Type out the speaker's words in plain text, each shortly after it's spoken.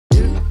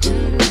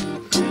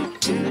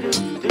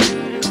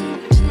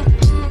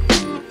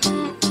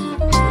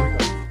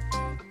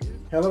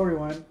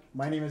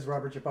My name is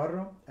Robert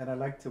Chaparro, and I'd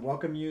like to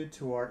welcome you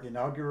to our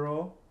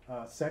inaugural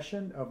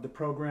session of the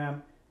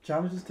program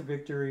Challenges to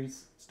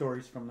Victories,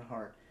 Stories from the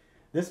Heart.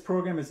 This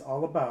program is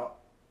all about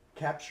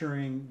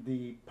capturing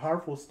the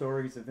powerful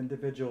stories of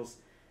individuals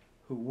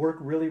who work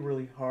really,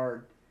 really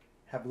hard,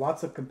 have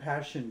lots of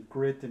compassion,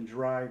 grit, and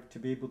drive to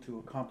be able to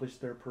accomplish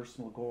their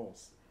personal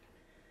goals.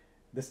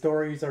 The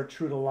stories are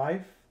true to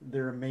life,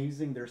 they're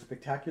amazing, they're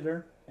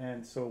spectacular,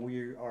 and so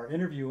we are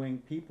interviewing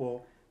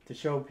people to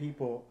show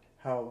people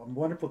how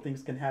wonderful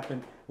things can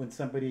happen when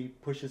somebody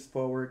pushes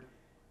forward,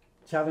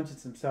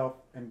 challenges himself,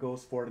 and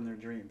goes forward in their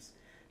dreams.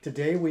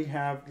 Today we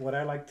have what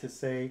I like to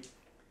say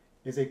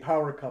is a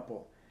power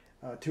couple.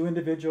 Two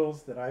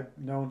individuals that I've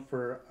known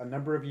for a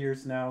number of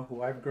years now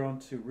who I've grown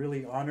to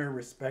really honor,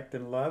 respect,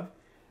 and love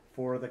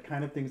for the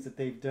kind of things that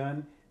they've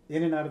done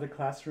in and out of the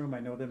classroom. I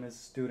know them as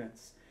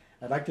students.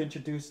 I'd like to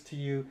introduce to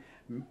you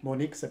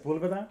Monique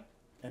Sepulveda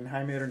and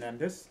Jaime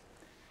Hernandez.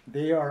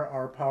 They are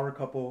our power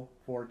couple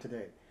for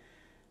today.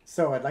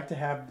 So I'd like to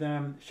have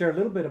them share a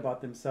little bit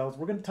about themselves.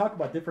 We're going to talk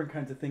about different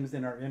kinds of things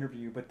in our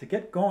interview, but to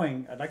get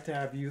going, I'd like to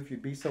have you, if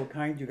you'd be so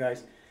kind, you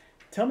guys,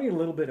 tell me a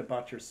little bit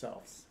about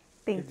yourselves.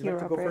 Thank Would you, like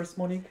to Robert. go first,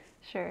 Monique?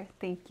 Sure,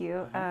 thank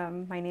you.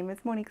 My name is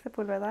Monique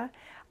Sepulveda.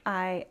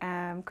 I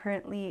am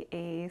currently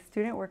a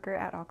student worker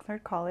at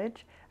Oxnard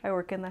College. I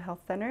work in the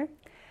health center.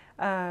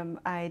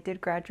 I did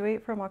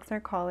graduate from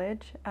Oxnard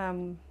College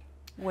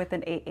with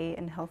an AA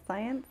in health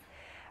science.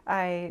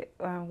 I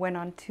went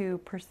on to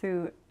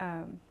pursue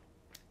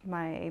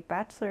my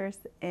bachelor's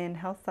in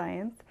health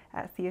science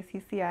at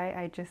CSUCI.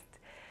 I just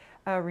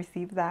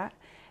received that,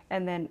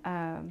 and then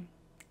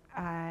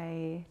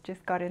I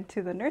just got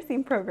into the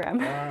nursing program.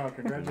 Wow,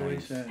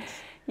 congratulations.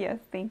 Yes,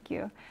 thank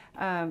you.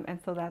 And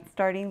so that's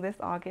starting this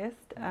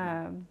August.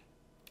 And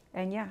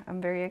yeah,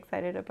 I'm very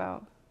excited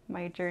about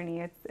my journey.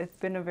 It's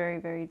been a very,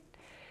 very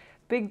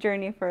big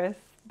journey for us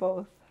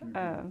both.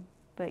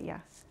 But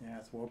yeah.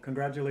 Yes, well,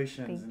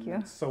 congratulations. Thank you.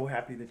 I'm so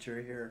happy that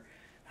you're here.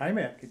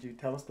 Jaime, could you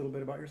tell us a little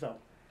bit about yourself?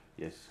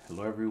 Yes,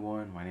 hello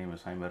everyone. My name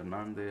is Jaime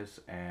Hernandez,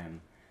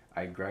 and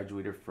I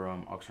graduated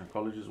from Oxnard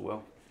College as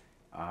well.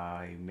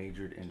 I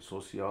majored in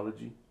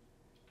sociology,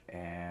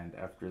 and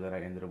after that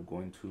I ended up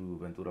going to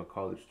Ventura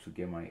College to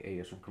get my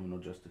AS in criminal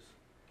justice.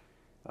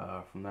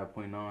 From that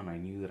point on, I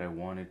knew that I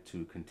wanted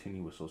to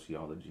continue with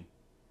sociology,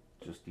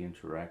 just the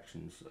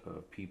interactions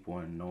of people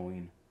and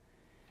knowing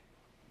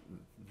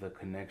the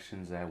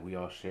connections that we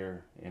all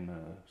share in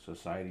a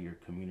society or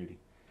community.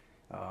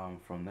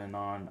 From then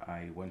on,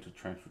 I went to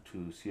transfer to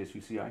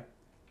CSUCI,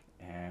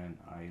 and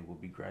I will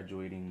be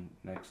graduating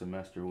next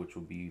semester, which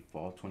will be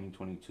fall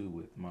 2022,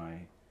 with my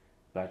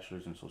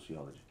bachelor's in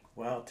sociology.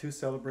 Wow, two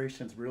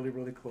celebrations really,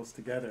 really close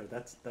together.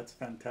 That's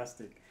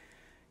fantastic.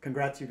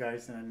 Congrats, you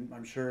guys, and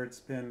I'm sure it's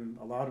been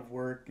a lot of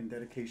work and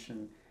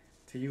dedication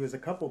to you as a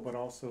couple, but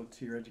also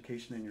to your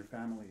education and your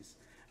families.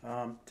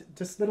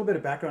 Just a little bit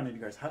of background on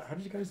you guys. How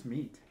did you guys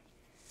meet?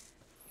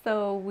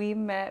 So we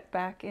met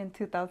back in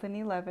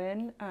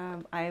 2011.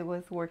 I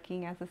was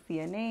working as a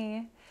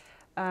CNA,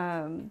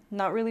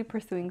 not really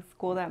pursuing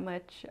school that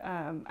much.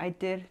 I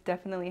did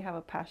definitely have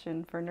a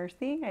passion for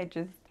nursing. I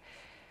just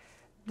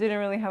didn't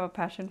really have a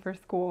passion for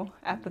school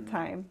at the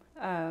time.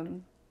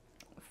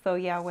 So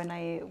yeah,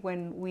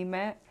 when we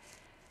met,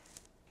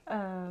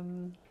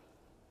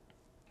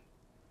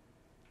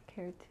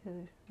 care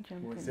to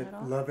jump Was in it at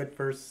all? love at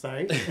first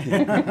sight?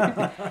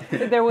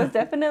 There was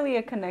definitely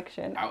a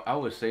connection. I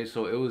would say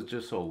so. It was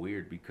just so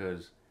weird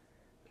because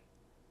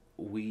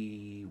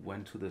we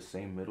went to the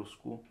same middle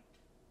school,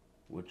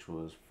 which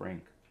was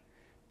Frank,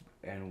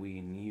 and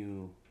we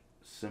knew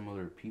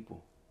similar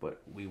people,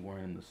 but we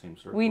weren't in the same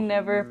circle. We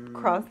never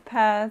crossed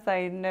paths.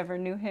 I never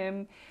knew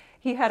him.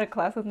 He had a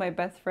class with my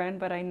best friend,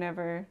 but I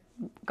never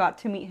got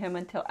to meet him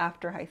until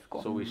after high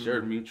school. So we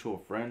shared mutual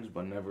friends,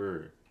 but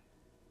never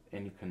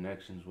any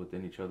connections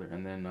within each other.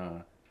 And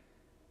then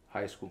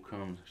high school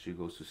comes, she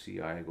goes to CI,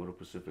 I go to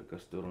Pacifica,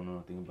 still don't know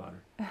nothing about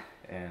her.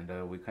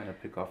 And we kind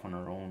of pick off on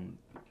our own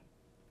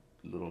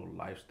little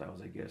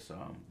lifestyles, I guess,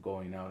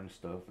 going out and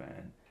stuff.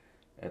 And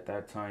at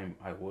that time,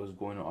 I was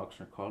going to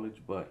Oxnard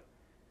College, but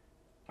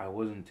I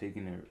wasn't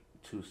taking it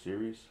too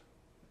serious.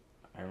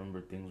 I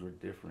remember things were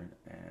different,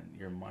 and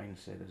your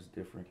mindset is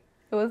different.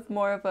 It was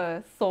more of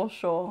a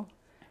social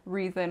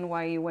reason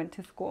why you went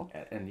to school.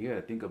 And you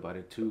gotta think about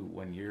it too.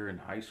 When you're in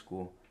high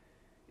school,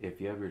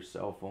 if you have your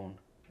cell phone,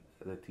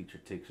 the teacher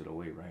takes it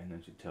away, right? And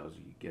then she tells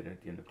you get it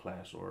at the end of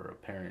class or a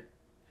parent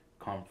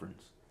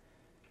conference.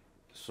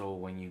 So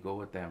when you go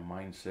with that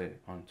mindset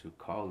onto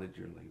college,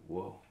 you're like,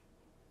 whoa,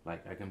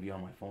 like I can be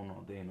on my phone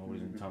all day and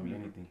nobody's gonna tell me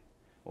anything.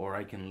 Or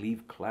I can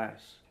leave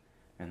class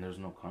and there's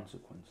no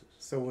consequences.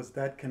 So was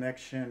that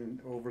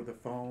connection over the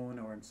phone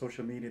or in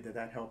social media, did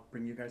that help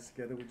bring you guys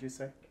together, would you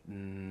say?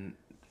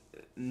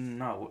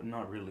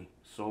 Not really.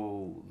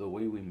 So the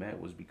way we met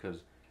was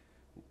because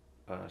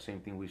same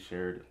thing, we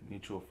shared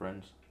mutual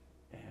friends,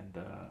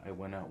 and I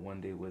went out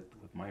one day with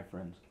my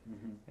friends,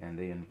 and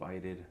they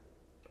invited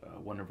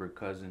one of her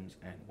cousins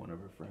and one of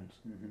her friends,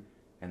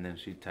 and then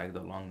she tagged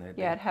along that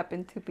Yeah, day. it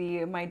happened to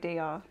be my day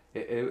off.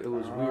 It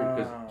was weird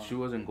because Ah. she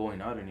wasn't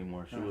going out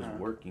anymore. She was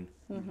working.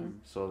 Mm-hmm.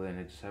 So then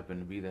it just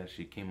happened to be that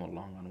she came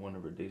along on one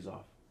of her days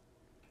off.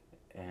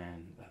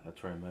 And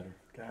that's where I met her.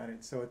 Got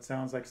it. So it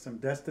sounds like some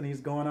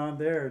destiny's going on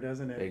there,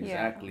 doesn't it?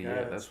 Exactly,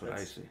 Yeah, yeah, that's what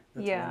I see.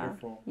 That's Yeah,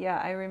 wonderful. yeah.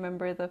 I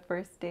remember the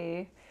first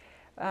day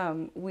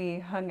we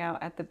hung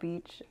out at the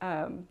beach.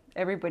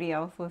 Everybody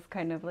else was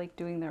kind of like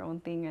doing their own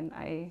thing,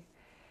 and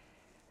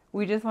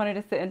we just wanted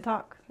to sit and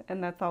talk,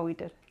 and that's all we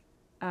did.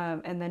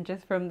 And then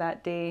just from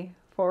that day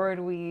forward,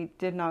 we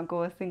did not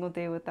go a single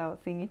day without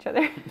seeing each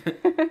other.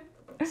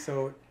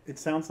 So it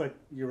sounds like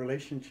your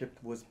relationship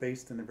was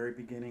based in the very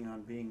beginning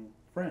on being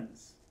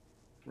friends,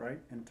 right?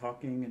 And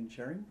talking and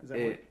sharing? Is that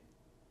right?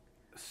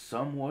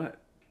 Somewhat,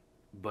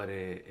 but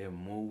it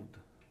moved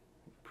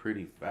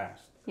pretty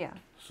fast. Yeah.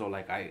 So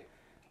like I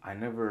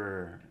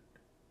never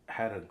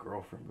had a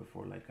girlfriend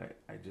before. Like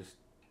I just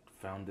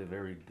found it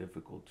very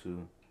difficult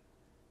to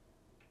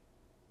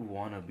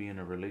want to be in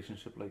a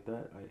relationship like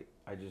that.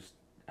 I just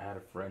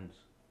had friends.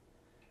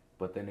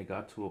 But then it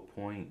got to a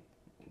point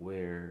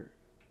where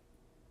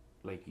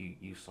like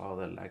you saw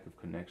that lack of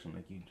connection.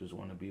 Like you just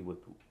want to be with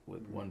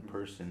one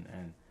person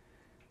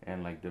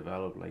and like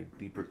develop like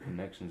deeper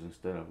connections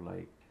instead of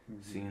like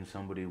seeing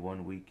somebody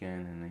one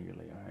weekend and then you're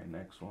like, all right,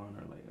 next one,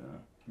 or like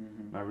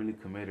not really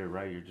committed,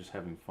 right? You're just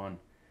having fun.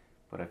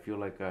 But I feel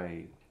like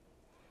I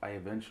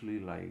eventually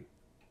like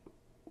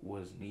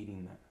was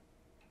needing that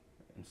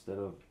instead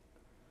of,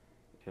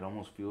 it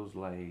almost feels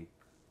like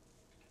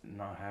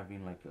not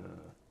having like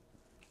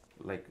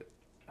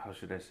how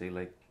should I say,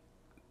 like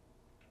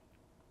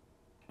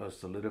a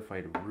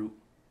solidified root.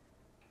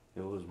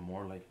 It was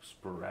more like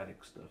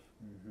sporadic stuff,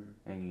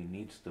 and you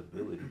need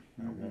stability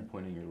at one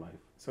point in your life.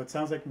 So it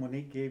sounds like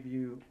Monique gave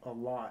you a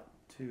lot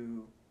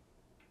to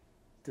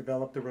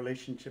develop the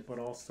relationship, but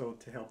also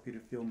to help you to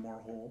feel more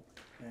whole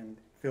and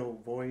fill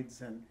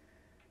voids and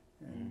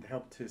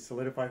help to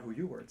solidify who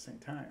you were at the same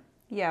time.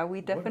 Yeah, we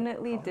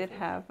definitely did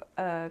have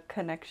a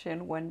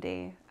connection one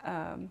day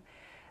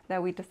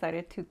that we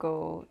decided to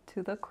go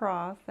to the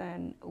cross,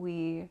 and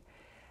we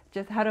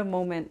just had a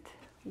moment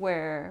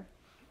where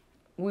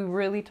we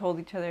really told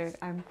each other,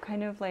 I'm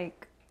kind of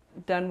like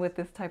done with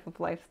this type of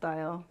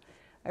lifestyle.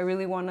 I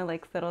really want to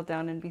like settle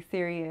down and be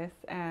serious.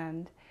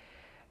 And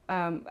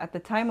at the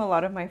time, a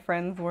lot of my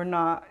friends were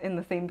not in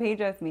the same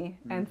page as me.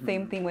 And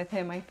same thing with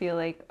him. I feel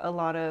like a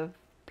lot of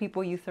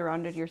people you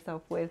surrounded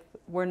yourself with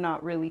were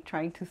not really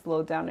trying to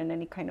slow down in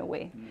any kind of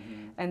way.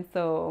 And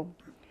so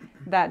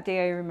that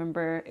day, I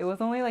remember it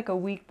was only like a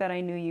week that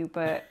I knew you,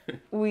 but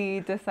we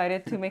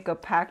decided to make a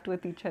pact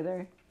with each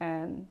other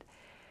and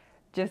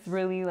just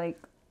really like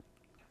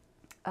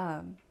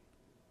kind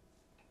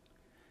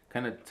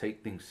of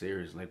take things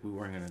serious. Like we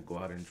weren't gonna go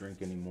out and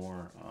drink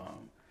anymore.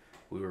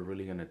 We were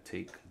really gonna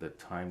take the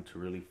time to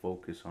really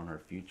focus on our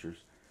futures,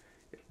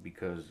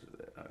 because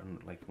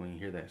like when you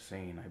hear that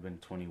saying, I've been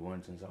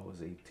 21 since I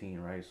was 18,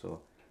 right?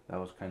 So that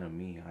was kind of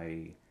me.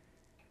 I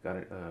got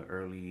an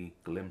early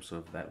glimpse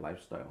of that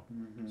lifestyle.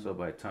 So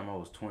by the time I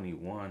was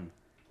 21,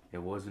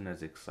 it wasn't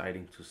as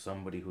exciting to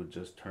somebody who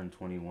just turned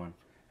 21.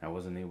 I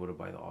wasn't able to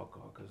buy the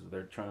alcohol because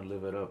they're trying to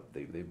live it up.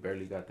 They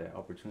barely got that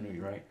opportunity,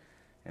 right?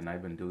 And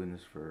I've been doing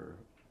this for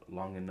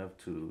long enough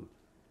to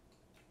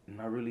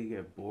not really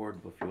get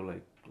bored, but feel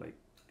like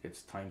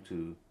it's time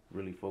to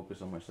really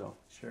focus on myself.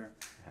 Sure.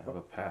 Have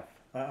a path.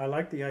 I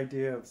like the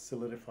idea of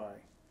solidify.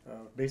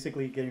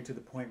 Basically getting to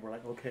the point where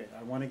like, okay,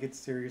 I want to get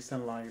serious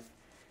in life,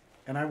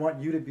 and I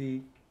want you to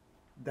be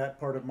that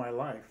part of my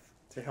life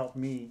to help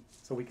me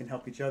so we can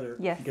help each other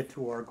get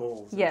to our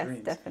goals and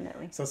dreams. Yes,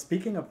 definitely. So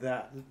speaking of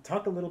that,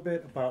 talk a little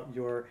bit about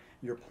your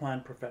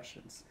planned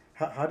professions.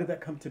 How did that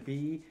come to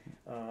be?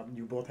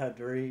 You both had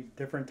very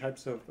different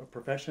types of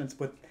professions,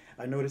 but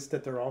I noticed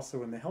that they're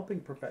also in the helping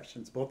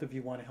professions. Both of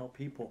you want to help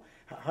people.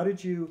 How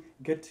did you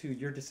get to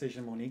your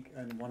decision, Monique,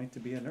 and wanting to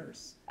be a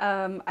nurse?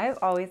 I've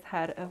always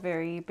had a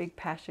very big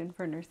passion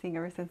for nursing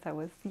ever since I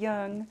was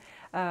young.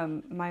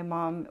 My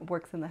mom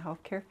works in the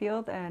healthcare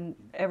field, and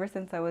ever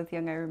since I was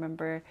young, I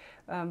remember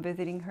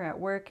visiting her at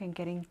work and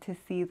getting to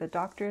see the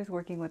doctors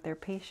working with their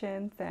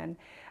patients and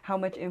how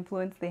much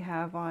influence they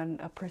have on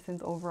a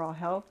person's overall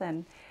health.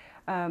 And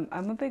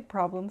I'm a big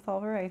problem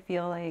solver. I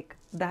feel like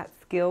that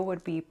skill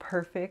would be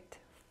perfect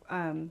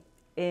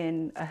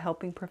in a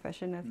helping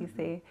profession, as you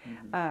say.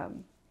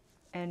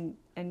 And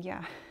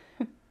yeah.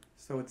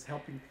 So it's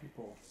helping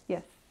people.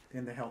 Yes.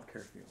 In the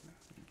healthcare field.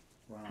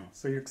 Wow.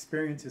 So your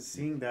experience is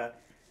seeing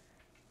that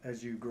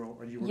as you grow,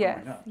 or you were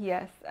growing up.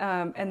 Yes.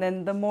 And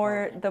then the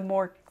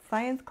more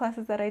science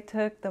classes that I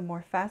took, the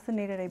more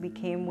fascinated I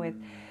became with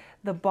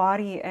the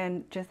body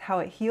and just how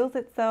it heals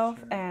itself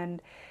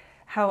and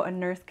how a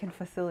nurse can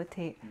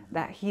facilitate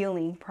that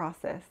healing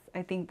process.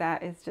 I think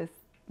that is just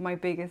my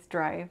biggest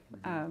drive,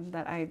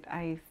 that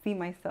I see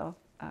myself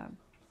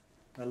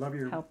I love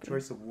your helping.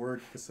 choice of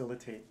word,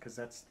 facilitate, because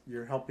that's,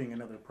 you're helping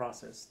another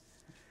process.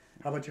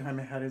 How about you,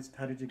 Jaime? How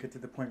did you get to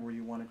the point where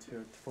you wanted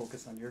to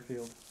focus on your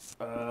field?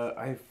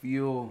 I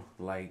feel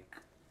like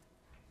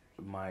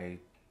my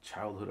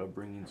childhood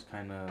upbringings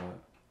kind of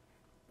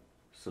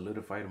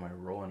solidified my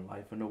role in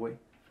life in a way.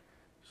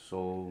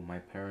 So my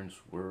parents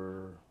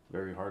were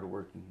very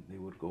hardworking. They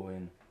would go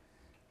in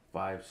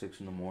 5, 6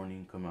 in the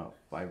morning, come out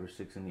 5 or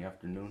 6 in the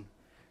afternoon.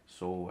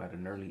 So at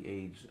an early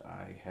age,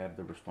 I had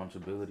the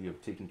responsibility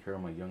of taking care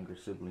of my younger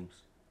siblings.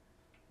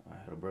 I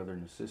had a brother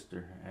and a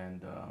sister,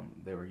 and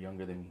they were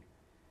younger than me.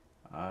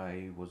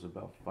 I was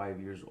about 5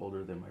 years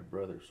older than my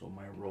brother, so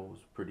my role was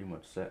pretty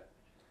much set.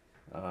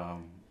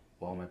 Um,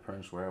 while my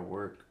parents were at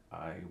work,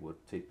 I would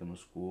take them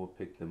to school,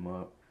 pick them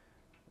up,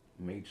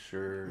 made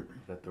sure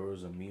that there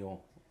was a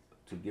meal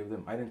to give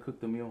them. I didn't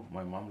cook the meal.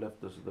 My mom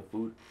left us the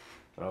food,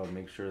 but I would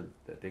make sure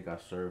that they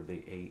got served,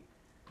 they ate.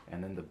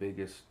 And then the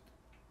biggest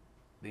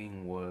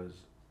thing was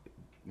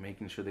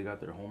making sure they got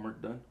their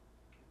homework done.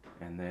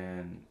 And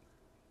then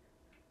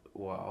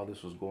while all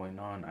this was going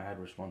on, I had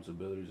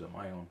responsibilities of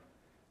my own.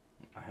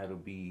 I had to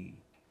be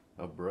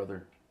a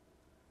brother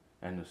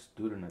and a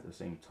student at the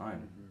same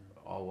time,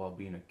 all while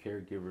being a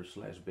caregiver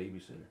slash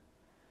babysitter.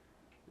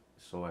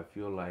 So I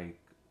feel like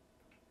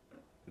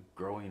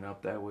growing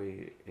up that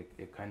way,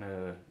 it kind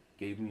of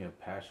gave me a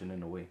passion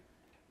in a way.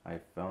 I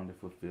found it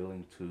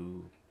fulfilling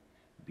to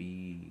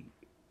be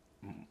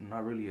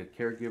not really a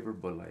caregiver,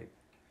 but like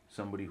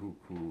somebody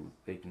who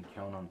they can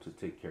count on to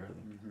take care of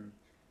them.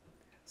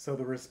 So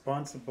the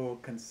responsible,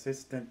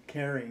 consistent,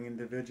 caring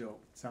individual.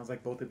 Sounds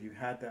like both of you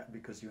had that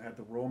because you had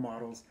the role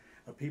models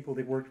of people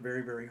that worked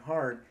very, very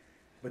hard,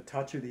 but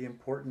taught you the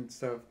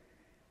importance of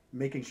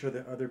making sure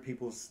that other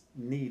people's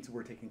needs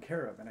were taken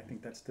care of. And I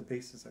think that's the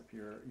basis of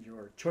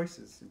your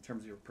choices in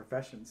terms of your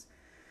professions.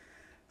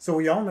 So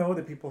we all know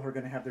that people are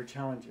going to have their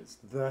challenges.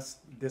 Thus,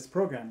 this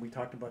program, we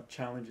talked about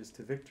challenges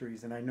to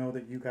victories, and I know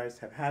that you guys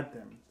have had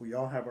them. We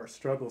all have our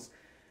struggles.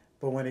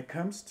 But when it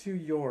comes to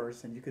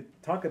yours, and you could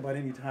talk about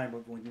any time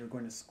of when you're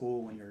going to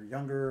school, when you're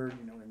younger,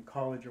 in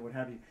college or what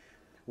have you,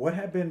 what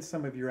have been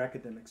some of your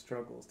academic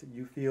struggles that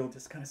you feel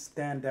just kind of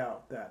stand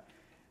out? That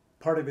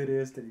part of it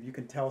is that if you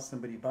can tell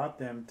somebody about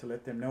them to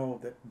let them know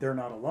that they're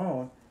not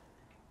alone,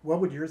 what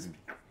would yours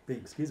be?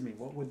 Excuse me,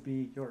 what would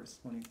be yours,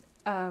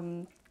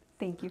 Monique?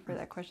 Thank you for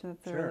that question.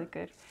 That's Sure. really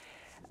good.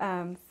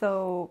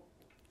 So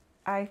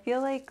I feel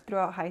like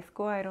throughout high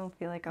school, I don't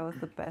feel like I was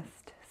the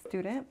best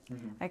student.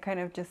 I kind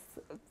of just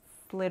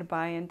slid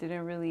by and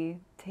didn't really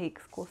take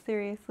school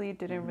seriously,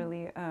 didn't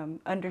really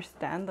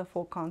understand the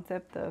full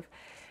concept of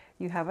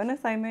you have an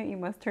assignment, you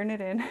must turn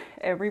it in,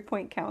 every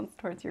point counts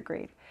towards your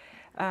grade.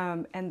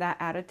 And that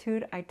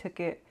attitude, I took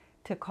it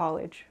to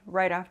college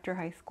right after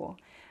high school.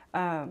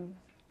 And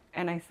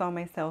I saw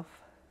myself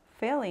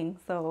failing,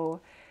 so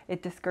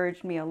it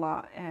discouraged me a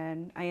lot,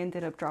 and I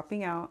ended up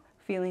dropping out,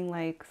 feeling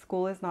like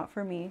school is not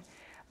for me.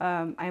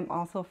 I'm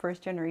also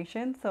first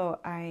generation, so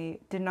I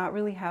did not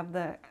really have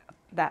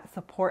that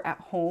support at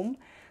home,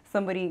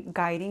 somebody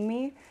guiding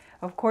me.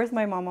 Of course,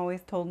 my mom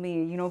always told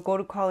me, go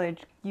to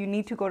college, you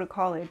need to go to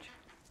college.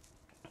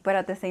 But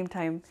at the same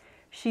time,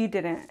 she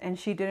didn't, and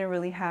she didn't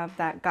really have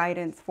that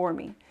guidance for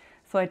me.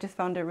 So I just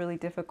found it really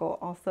difficult.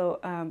 Also,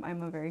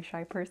 I'm a very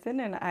shy person,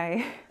 and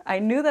I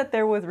knew that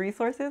there was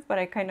resources, but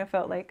I kind of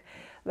felt like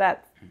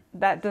that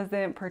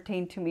doesn't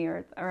pertain to me,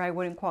 or I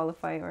wouldn't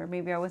qualify, or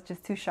maybe I was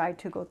just too shy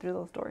to go through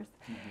those doors.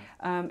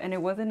 And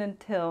it wasn't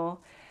until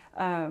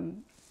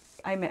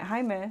I met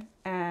Jaime,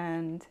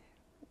 and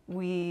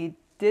we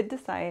did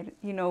decide,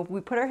 we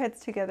put our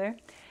heads together,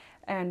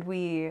 and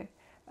we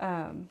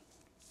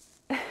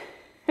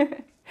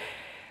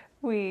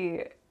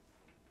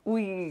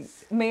we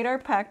made our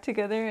pact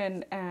together,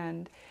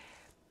 and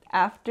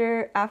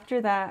after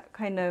that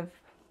kind of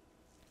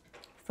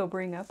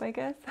sobering up, I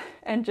guess,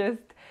 and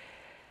just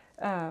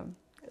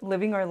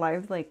living our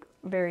lives like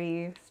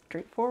very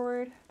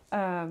straightforward,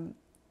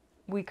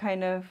 we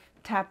kind of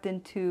tapped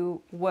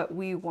into what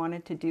we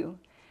wanted to do,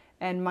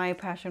 and my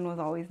passion was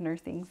always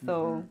nursing,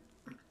 so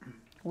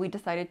we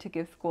decided to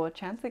give school a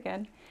chance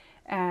again.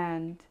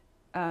 And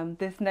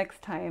this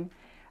next time,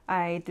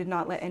 I did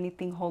not let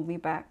anything hold me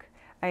back.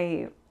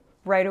 I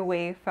right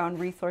away found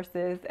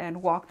resources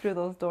and walked through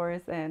those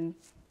doors and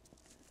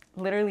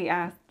literally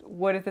asked,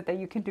 what is it that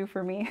you can do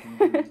for me?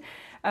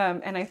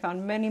 And I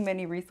found many,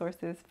 many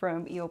resources,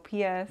 from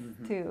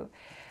EOPS to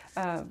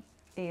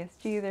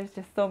ASG. There's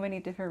just so many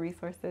different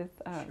resources.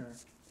 Sure.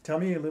 Tell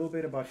me a little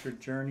bit about your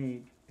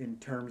journey in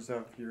terms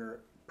of your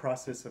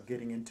process of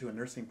getting into a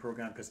nursing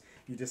program, because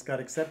you just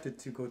got accepted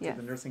to go to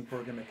the nursing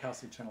program at Cal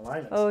State Channel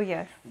Islands. Oh,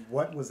 yes.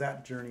 What was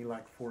that journey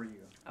like for you?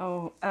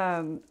 Oh,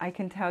 I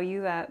can tell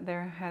you that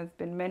there has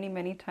been many,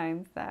 many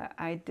times that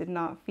I did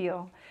not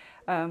feel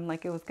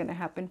like it was going to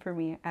happen for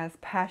me. As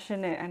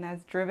passionate and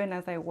as driven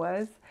as I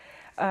was,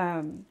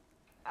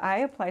 I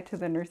applied to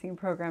the nursing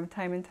program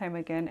time and time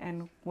again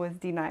and was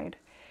denied.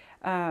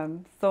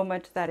 So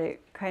much that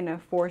it kind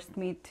of forced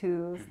me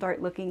to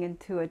start looking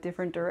into a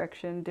different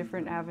direction,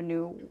 different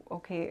avenue.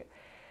 Okay,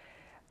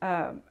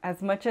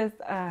 as much as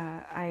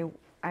I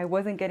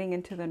wasn't getting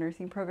into the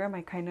nursing program,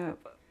 I kind of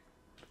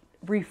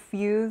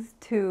refused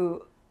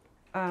to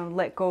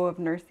let go of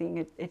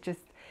nursing. It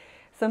just,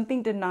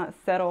 something did not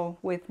settle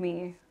with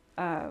me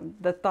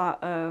the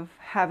thought of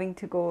having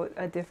to go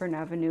a different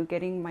avenue,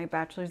 getting my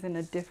bachelor's in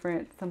a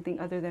different something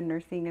other than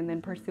nursing, and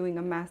then pursuing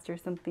a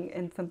master's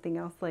something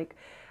else like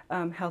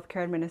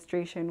healthcare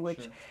administration,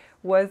 which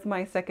was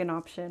my second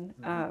option.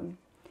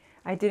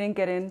 I didn't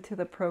get into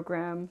the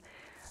program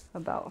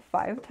about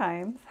 5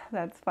 times.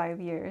 That's 5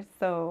 years.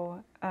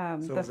 So, So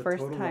the it was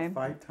first a total time, of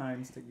 5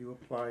 times that you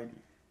applied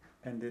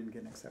and didn't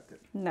get accepted.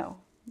 no.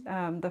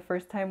 The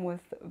first time was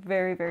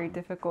very, very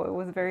difficult. It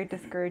was very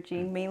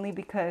discouraging, mainly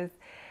because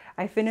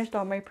I finished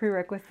all my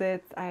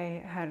prerequisites.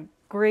 I had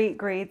great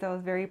grades. I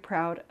was very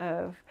proud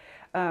of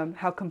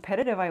how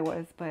competitive I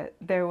was, but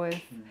there was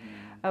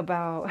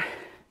about,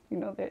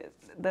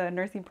 the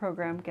nursing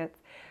program gets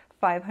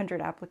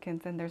 500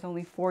 applicants and there's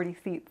only 40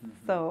 seats.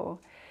 So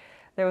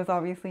there was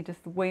obviously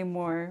just way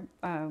more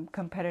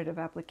competitive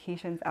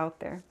applications out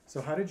there.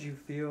 So how did you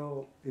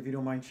feel, if you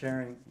don't mind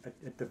sharing,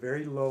 at the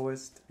very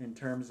lowest in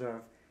terms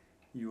of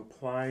you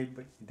applied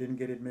but you didn't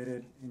get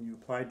admitted, and you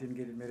applied, didn't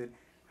get admitted?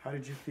 How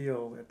did you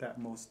feel at that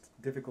most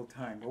difficult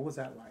time? What was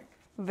that like?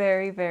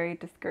 Very, very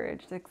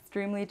discouraged,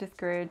 extremely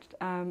discouraged,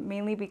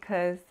 mainly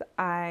because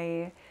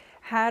I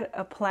had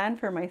a plan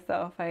for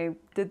myself. I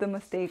did the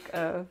mistake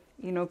of,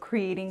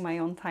 creating my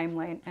own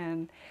timeline,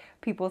 and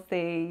people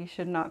say you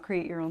should not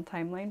create your own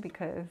timeline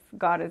because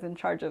God is in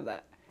charge of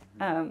that.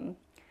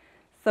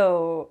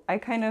 So I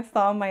kind of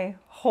saw my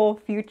whole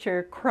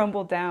future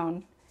crumble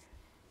down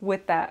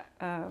with that,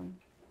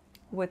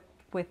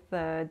 with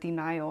the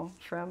denial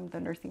from the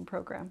nursing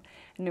program.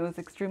 And it was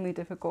extremely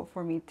difficult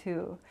for me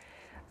to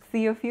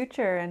see a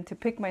future and to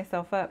pick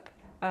myself up.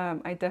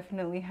 I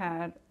definitely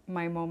had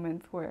my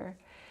moments where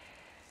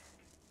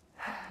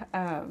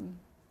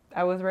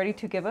I was ready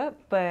to give up,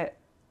 but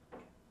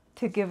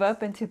to give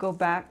up and to go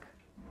back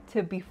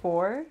to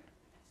before,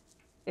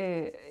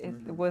 it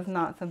was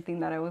not something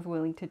that I was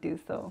willing to do.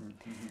 So,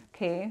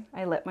 okay,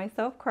 I let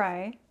myself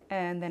cry,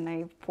 and then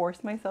I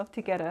forced myself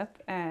to get up,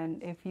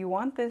 and if you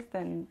want this,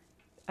 then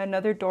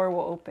another door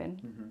will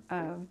open.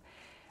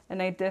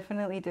 And I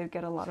definitely did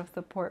get a lot of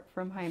support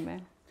from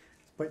Jaime.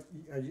 But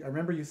I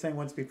remember you saying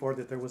once before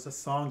that there was a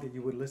song that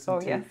you would listen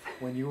to yes.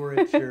 when you were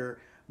at your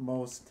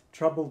most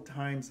troubled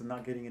times of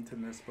not getting into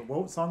nurse. But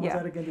what song was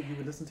that again that you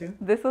would listen to?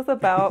 This was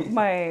about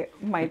my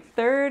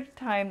third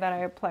time that I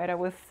applied. I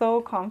was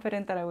so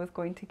confident that I was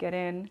going to get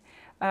in.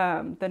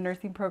 The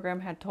nursing program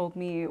had told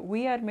me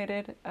we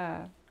admitted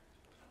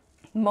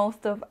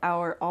most of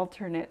our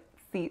alternate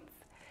seats.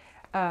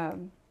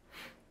 When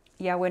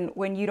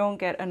you don't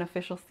get an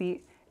official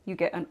seat, you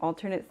get an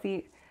alternate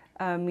seat,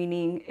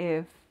 meaning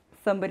if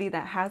somebody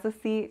that has a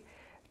seat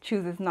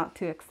chooses not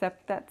to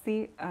accept that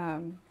seat,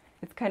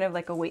 it's kind of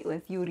like a wait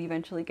list. You would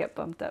eventually get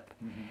bumped up.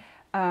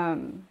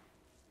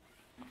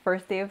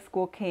 First day of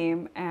school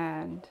came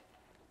and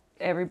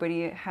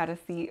everybody had a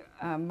seat.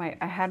 I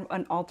had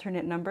an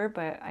alternate number,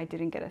 but I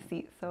didn't get a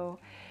seat. So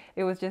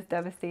it was just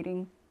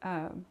devastating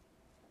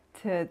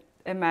to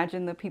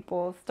imagine the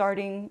people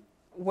starting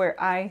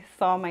where I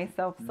saw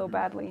myself so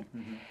badly.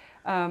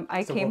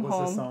 I came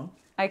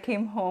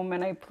home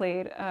and I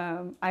played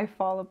I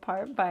Fall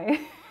Apart by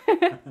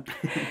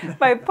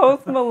by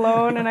Post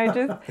Malone,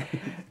 and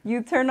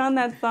you turn on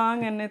that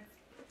song and it's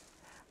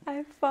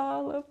I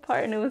fall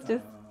apart, and it was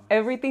just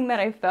everything that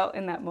I felt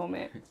in that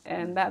moment.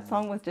 And that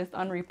song was just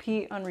on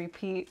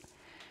repeat.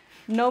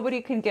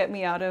 Nobody can get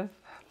me out of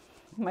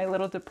my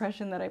little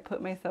depression that I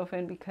put myself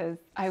in, because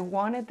I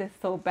wanted this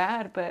so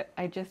bad, but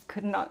I just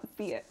could not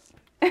see it.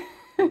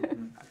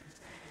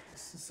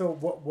 So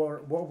what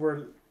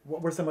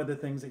were some of the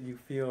things that you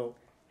feel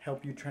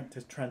helped you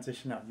to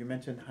transition out? You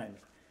mentioned Jaime,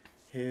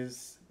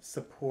 his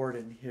support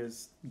and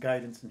his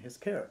guidance and his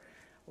care.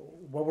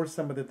 What were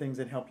some of the things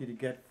that helped you to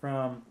get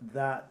from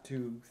that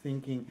to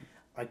thinking,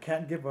 I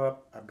can't give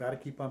up, I've got to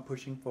keep on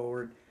pushing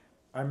forward,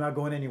 I'm not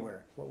going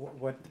anywhere?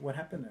 What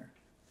happened there?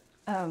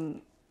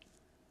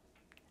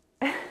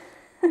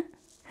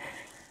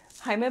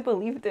 Jaime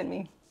believed in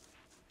me.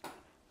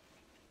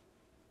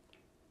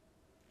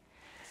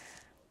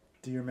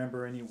 Do you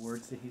remember any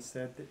words that he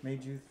said that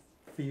made you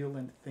feel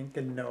and think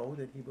and know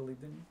that he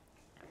believed in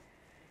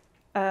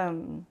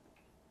you?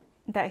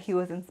 That he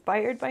was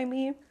inspired by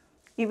me,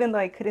 even though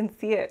I couldn't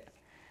see it.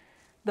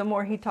 The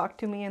more he talked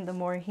to me and the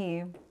more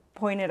he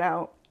pointed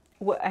out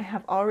what I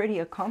have already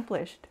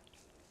accomplished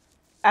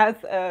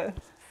as a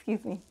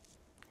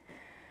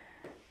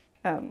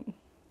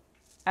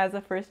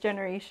first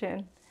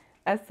generation,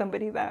 as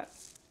somebody that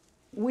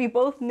we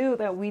both knew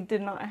that we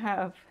did not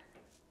have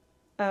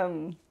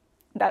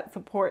that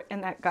support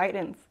and that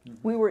guidance.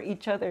 We were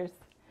each other's.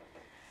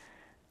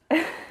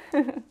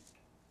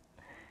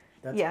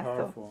 That's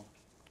powerful.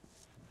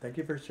 Thank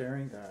you for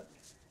sharing that.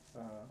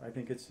 I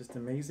think it's just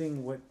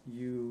amazing what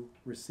you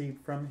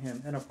received from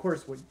him. And of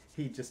course, what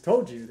he just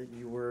told you, that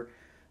you were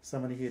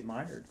somebody he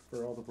admired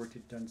for all the work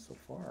you've done so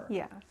far.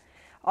 Yeah.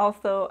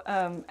 Also,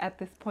 at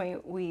this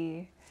point,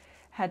 we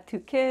had 2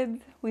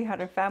 kids. We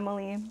had our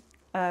family.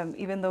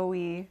 Even though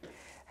we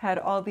had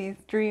all these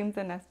dreams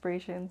and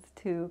aspirations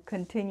to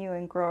continue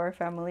and grow our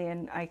family,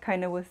 and I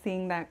kind of was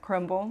seeing that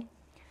crumble.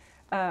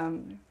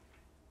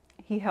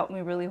 he helped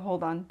me really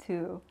hold on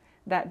to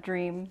that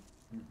dream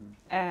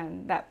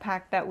and that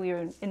pact that we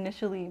were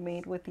initially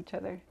made with each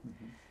other.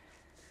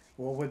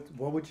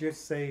 What would you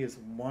say is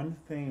one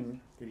thing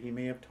that he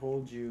may have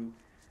told you,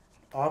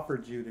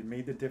 offered you, that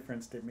made the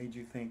difference, that made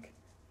you think,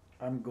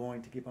 I'm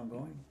going to keep on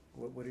going?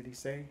 What did he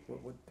say?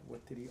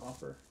 What did he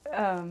offer?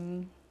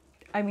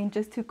 I mean,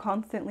 just to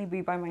constantly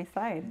be by my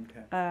side.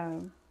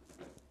 Okay.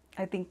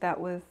 I think that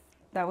was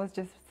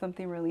just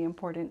something really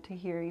important to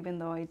hear. Even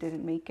though I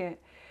didn't make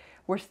it,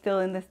 we're still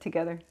in this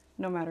together,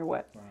 no matter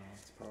what. Wow,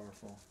 that's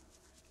powerful.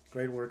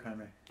 Great work,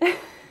 Jaime.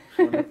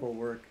 Wonderful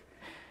work.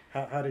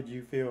 How did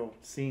you feel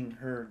seeing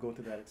her go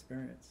through that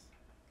experience?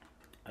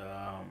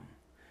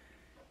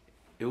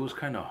 It was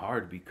kind of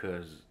hard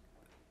because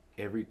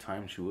every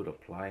time she would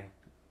apply,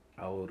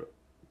 I would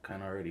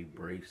kind of already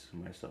brace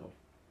myself.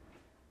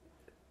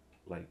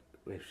 Like,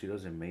 if she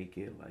doesn't make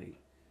it, like,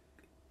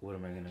 what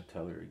am I going to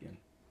tell her again?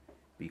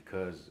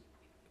 Because,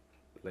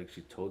 like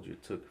she told you,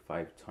 it took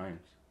 5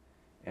 times.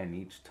 And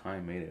each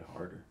time made it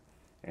harder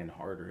and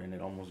harder. And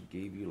it almost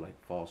gave you, like,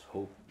 false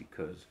hope.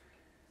 Because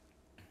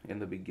in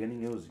the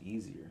beginning, it was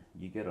easier.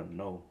 You get a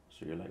no.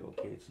 So you're like,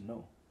 okay, it's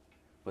no.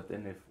 But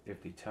then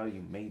if they tell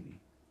you maybe,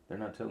 they're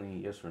not telling you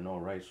yes or no,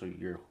 right? So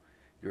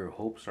your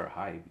hopes are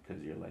high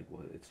because you're like,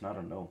 well, it's not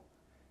a no.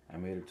 I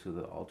made it to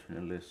the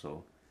alternate list,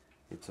 so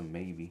it's a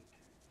maybe.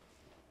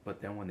 But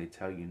then when they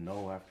tell you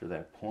no after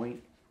that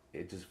point,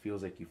 it just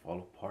feels like you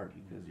fall apart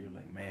because you're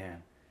like,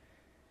 man,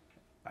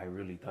 I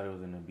really thought it was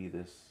going to be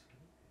this.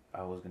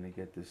 I was going to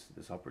get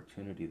this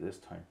opportunity this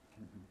time.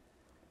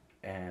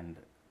 And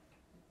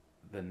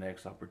the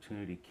next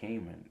opportunity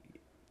came and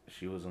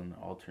she was on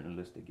the alternate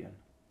list again.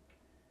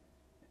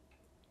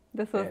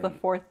 This was the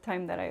 4th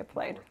time that I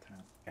applied.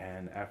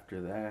 And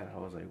after that, I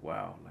was like,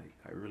 wow, like,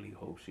 I really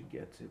hope she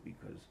gets it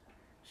because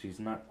she's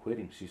not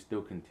quitting. She's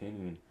still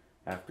continuing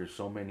after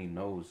so many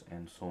no's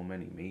and so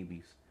many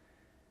maybes.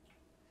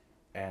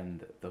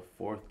 And the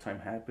 4th time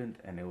happened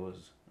and it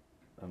was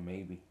a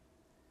maybe.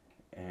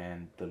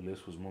 And the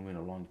list was moving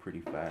along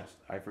pretty fast.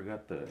 I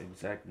forgot the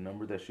exact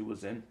number that she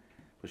was in,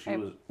 but she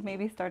was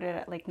maybe started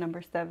at like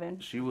number 7.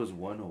 She was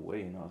 1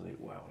 away, and I was like,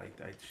 wow, like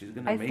she's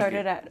gonna make it. I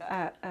started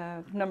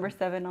at number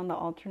 7 on the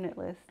alternate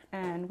list,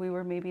 and we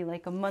were maybe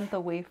like a month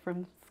away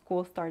from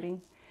school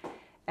starting,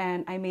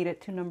 and I made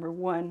it to number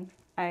 1.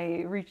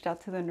 I reached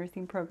out to the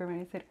nursing program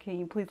and I said, can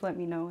you please let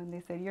me know? And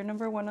they said, you're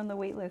number 1 on the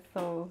wait list,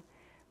 so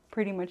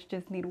pretty much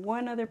just need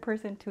one other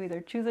person to either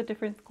choose a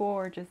different school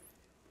or just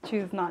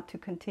choose not to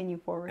continue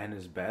forward. And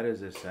as bad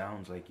as it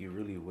sounds, like, you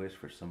really wish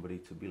for somebody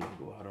to be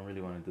like, well, I don't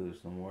really want to do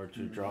this no more,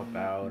 to drop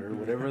out or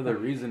whatever the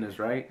reason is,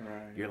 right?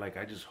 You're like,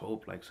 I just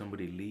hope like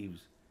somebody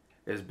leaves.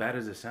 As bad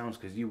as it sounds,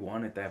 because you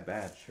want it that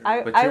bad. Sure.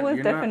 I was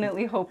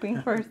definitely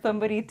hoping for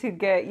somebody to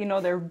get,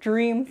 their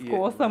dream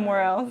school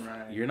somewhere else.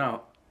 Right. You're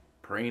not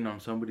praying on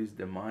somebody's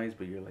demise,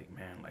 but you're like,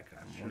 man, like,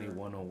 I'm only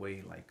 1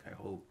 away. Like, I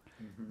hope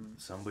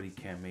somebody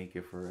can't make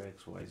it for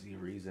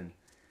XYZ reason.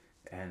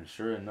 And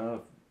sure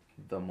enough,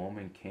 the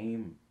moment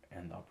came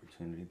and the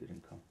opportunity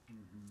didn't come.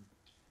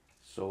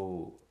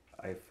 So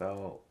I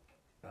felt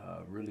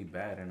really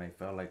bad, and I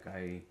felt like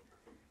I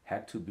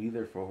had to be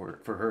there for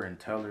her and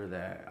tell her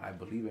that I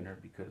believe in her,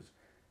 because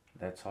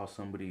that's how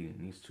somebody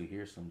needs to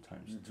hear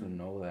sometimes, to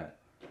know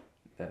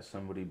that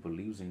somebody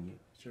believes in you.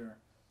 Sure.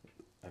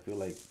 I feel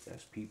like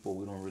as people,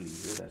 we don't really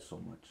hear that so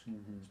much,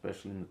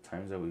 especially in the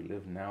times that we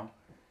live now.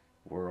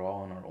 We're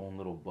all in our own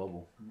little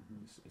bubble.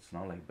 It's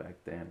not like back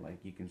then. Like,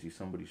 you can see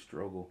somebody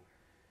struggle,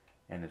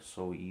 and it's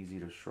so easy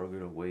to shrug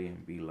it away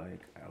and be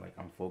like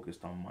I'm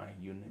focused on my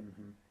unit.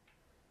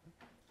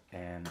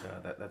 And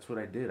that's what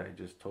I did. I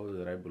just told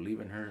her that I believe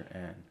in her,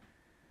 and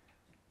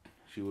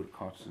she would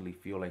constantly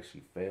feel like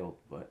she failed,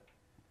 but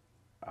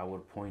I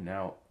would point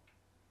out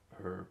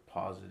her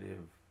positive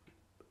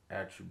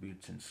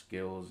attributes and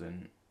skills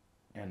and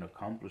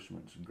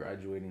accomplishments,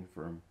 graduating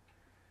from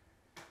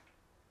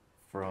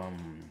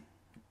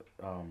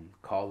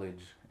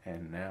college,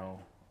 and now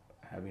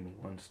having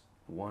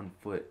one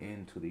foot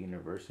into the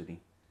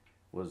university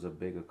was a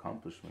big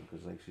accomplishment,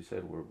 because like she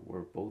said, we're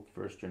both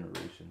first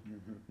generation.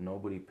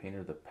 Nobody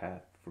painted the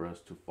path for us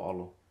to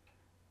follow.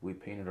 We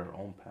painted our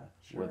own path.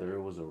 Whether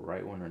it was a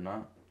right one or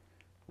not,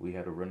 we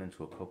had to run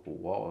into a couple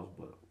walls,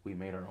 but we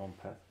made our own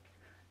path.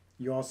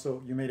 You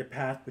made a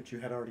path, but you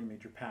had already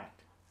made your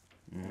pact.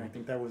 And I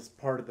think that was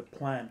part of the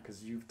plan,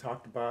 because you've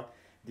talked about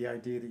the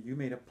idea that you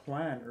made a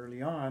plan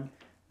early on,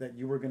 that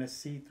you were going to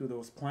see through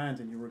those plans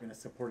and you were going to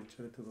support each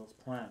other through those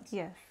plans.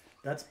 Yes.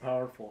 That's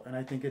powerful. And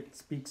I think it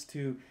speaks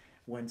to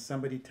when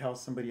somebody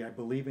tells somebody, I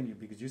believe in you,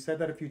 because you said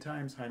that a few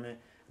times, Jaime,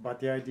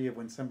 about the idea of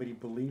when somebody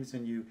believes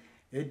in you,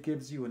 it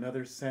gives you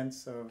another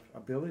sense of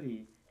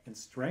ability and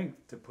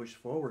strength to push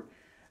forward.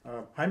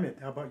 Jaime,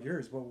 how about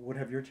yours? What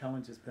have your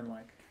challenges been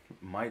like?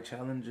 My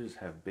challenges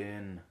have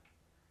been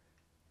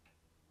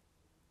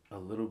a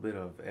little bit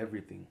of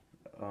everything.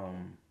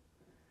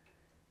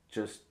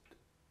 Just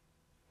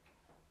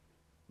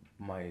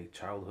my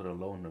childhood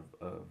alone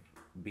of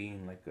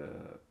being like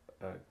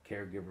a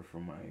caregiver for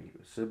my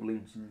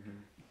siblings.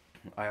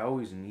 I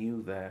always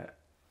knew that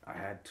I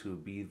had to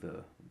be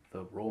the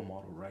role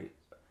model, right?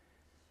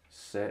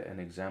 Set an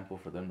example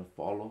for them to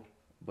follow.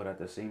 But at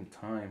the same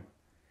time,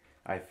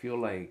 I feel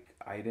like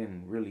I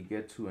didn't really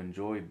get to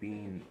enjoy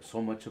being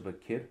so much of a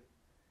kid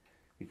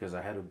because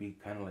I had to be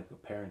kind of like a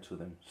parent to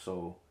them.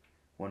 So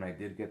when I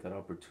did get that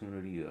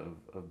opportunity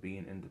of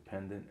being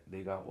independent,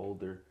 they got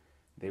older,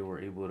 they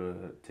were able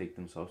to take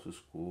themselves to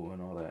school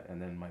and all that.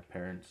 And then my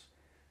parents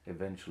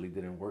eventually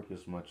didn't work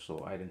as much,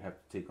 so I didn't have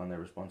to take on that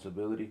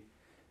responsibility.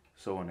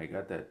 So when I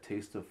got that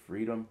taste of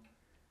freedom,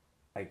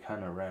 I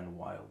kind of ran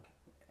wild.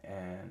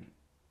 And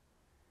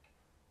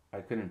I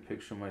couldn't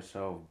picture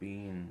myself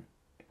being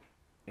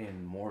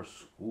in more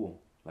school.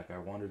 Like I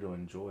wanted to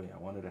enjoy, I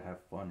wanted to have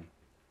fun.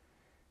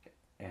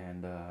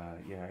 And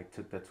yeah, I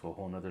took that to a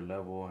whole nother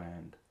level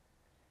and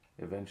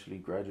eventually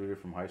graduated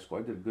from high school.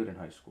 I did good in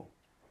high school.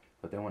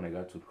 But then when I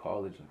got to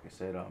college, like I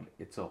said,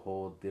 it's a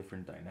whole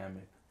different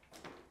dynamic.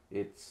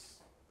 It's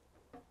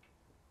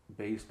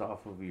based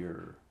off of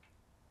your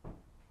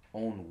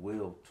own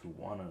will to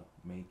want to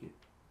make it.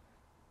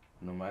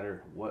 No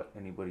matter what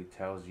anybody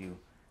tells you,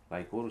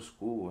 like go to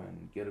school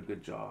and get a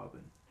good job.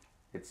 And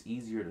it's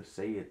easier to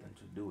say it than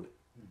to do it.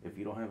 Mm-hmm. If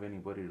you don't have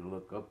anybody to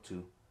look up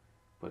to,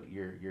 but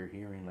you're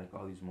hearing like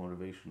all these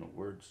motivational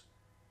words,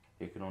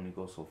 it can only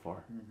go so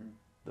far. Mm-hmm.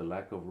 The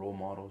lack of role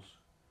models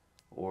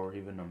or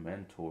even a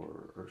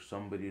mentor or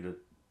somebody to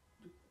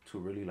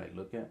really like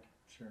look at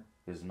sure.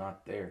 is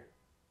not there.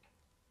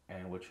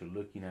 And what you're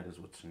looking at is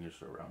what's in your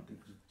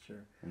surroundings. Mm-hmm.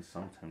 Sure. And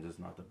sometimes it's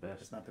not the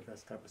best. It's not the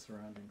best type of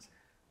surroundings.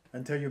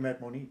 Until you met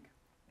Monique.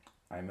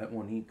 I met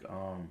Monique.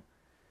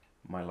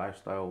 My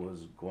lifestyle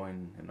was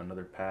going in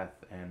another path,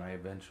 and I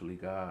eventually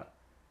got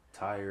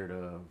tired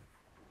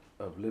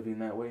of living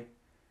that way,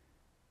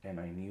 and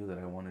I knew that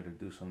I wanted to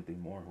do something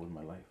more with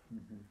my life.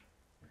 Mm-hmm.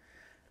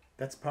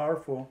 That's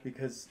powerful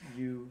because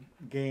you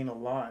did gain a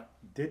lot,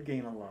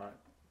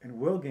 and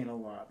will gain a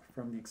lot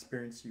from the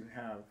experience you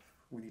have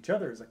with each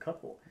other as a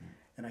couple. Mm-hmm.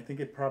 And I think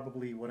it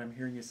probably, what I'm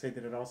hearing you say,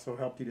 that it also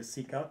helped you to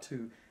seek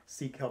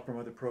help from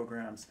other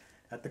programs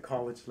at the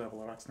college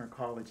level, at Oxnard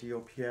College,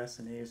 EOPS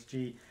and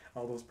ASG,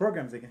 all those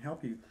programs, they can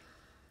help you.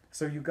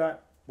 So you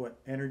got, what,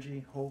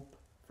 energy, hope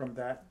from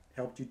that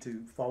helped you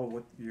to follow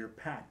what your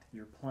pact,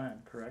 your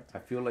plan, correct? I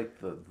feel like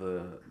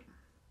the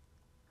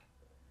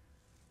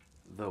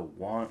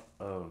want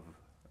of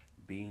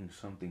being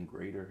something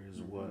greater is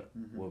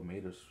mm-hmm. what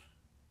made us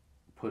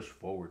push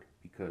forward,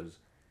 because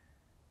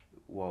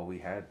while we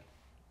had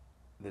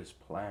this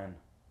plan,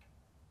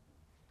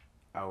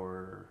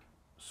 our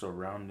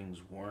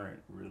surroundings weren't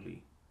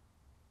really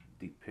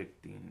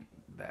depicting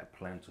that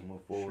plan to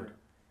move forward.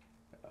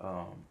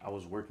 Sure. I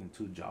was working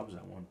 2 jobs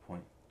at one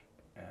point,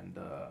 and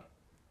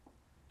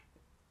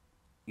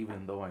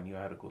even though I knew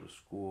I had to go to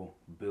school,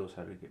 bills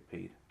had to get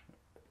paid.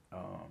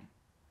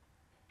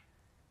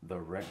 The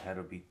rent had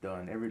to be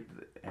done.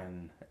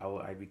 And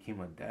I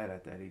became a dad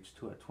at that age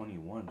too, at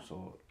 21.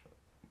 So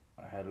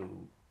I had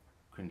to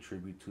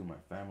contribute to my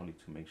family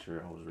to make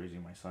sure I was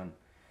raising my son.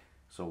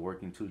 So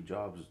working 2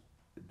 jobs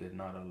did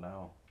not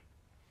allow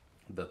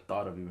the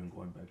thought of even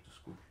going back to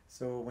school.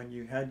 So when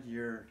you had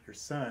your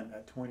son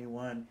at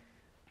 21,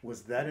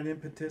 was that an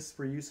impetus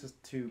for you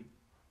to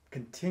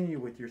continue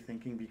with your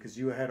thinking, because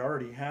you had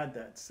already had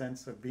that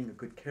sense of being a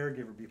good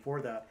caregiver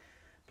before that?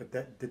 But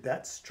did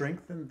that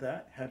strengthen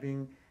that,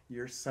 having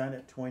your son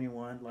at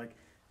 21, like,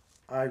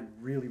 I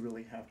really,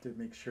 really have to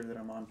make sure that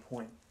I'm on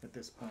point at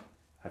this point?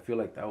 I feel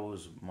like that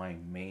was my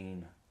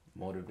main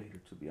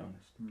motivator, to be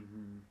honest.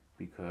 Mm-hmm.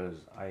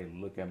 Because I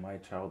look at my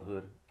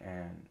childhood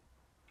and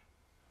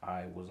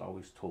I was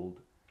always told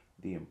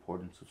the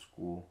importance of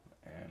school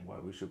and why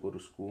we should go to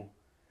school.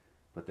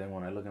 But then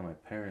when I look at my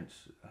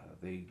parents,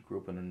 they grew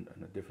up in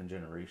a different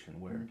generation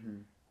where mm-hmm.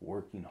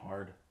 working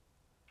hard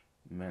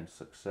meant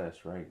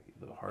success, right?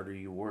 The harder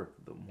you work,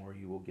 the more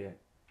you will get.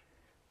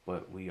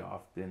 But we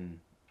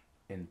often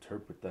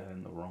interpret that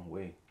in the wrong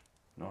way.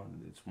 You know,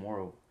 it's more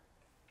of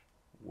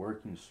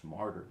working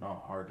smarter,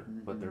 not harder.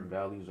 Mm-hmm. But their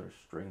values are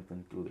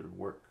strengthened through their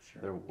work,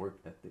 sure. Their work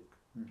ethic.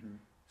 Mm-hmm.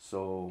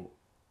 So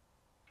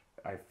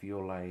I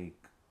feel like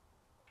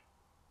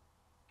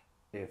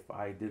if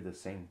I did the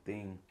same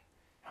thing,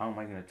 how am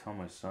I going to tell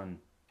my son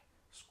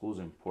school's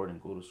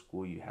important, go to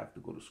school, you have to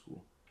go to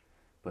school?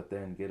 But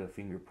then get a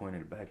finger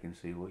pointed back and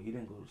say, well, you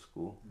didn't go to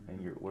school,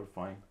 mm-hmm. and we're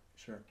fine.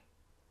 Sure.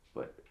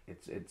 But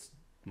it's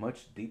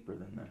much deeper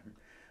than that. Mm-hmm.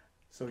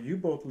 So you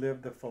both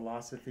live the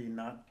philosophy,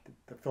 not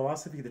the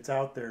philosophy that's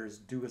out there is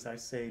do as I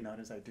say, not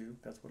as I do.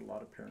 That's what a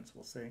lot of parents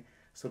will say.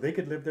 So they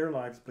could live their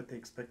lives, but they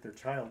expect their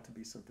child to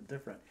be something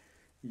different.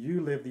 You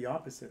live the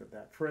opposite of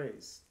that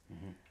phrase.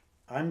 Mm-hmm.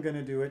 I'm going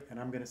to do it, and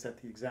I'm going to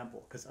set the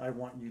example because I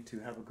want you to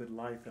have a good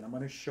life, and I'm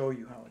going to show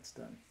you how it's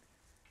done.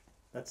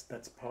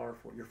 That's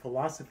powerful. Your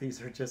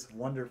philosophies are just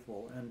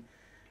wonderful. And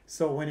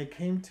so when it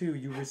came to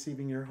you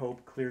receiving your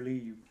hope, clearly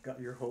you got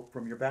your hope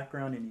from your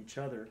background in each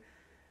other.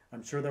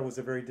 I'm sure that was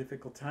a very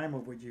difficult time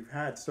of what you've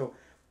had. So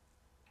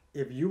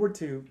if you were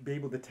to be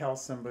able to tell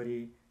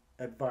somebody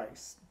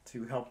advice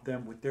to help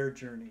them with their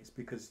journeys,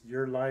 because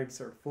your lives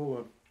are full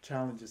of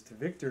challenges to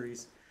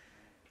victories,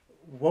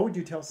 what would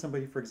you tell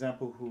somebody, for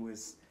example, who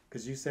is,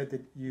 because you said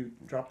that you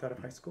dropped out of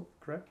high school,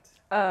 correct?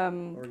 Or you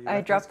I left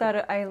high dropped school?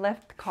 out. I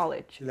left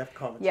college. You left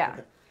college. Yeah,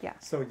 Okay. yeah.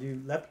 So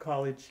you left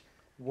college.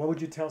 What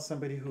would you tell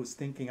somebody who's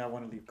thinking, I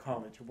want to leave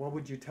college? What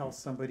would you tell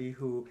somebody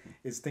who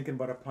is thinking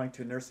about applying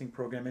to a nursing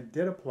program and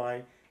did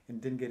apply and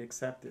didn't get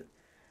accepted?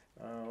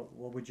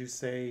 What would you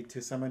say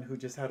to someone who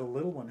just had a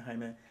little one,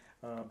 Jaime,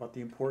 about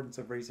the importance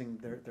of raising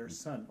their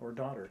son or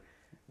daughter?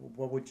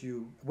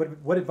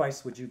 What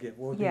advice would you give?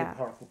 What would be a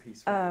powerful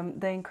piece for you?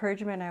 The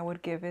encouragement I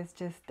would give is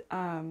just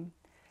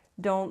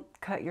don't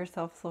cut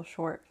yourself so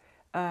short.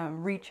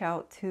 Reach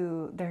out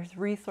to, there's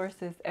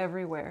resources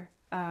everywhere.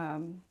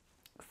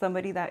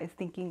 Somebody that is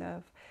thinking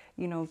of,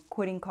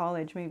 quitting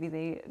college, maybe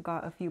they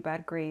got a few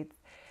bad grades.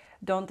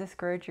 Don't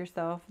discourage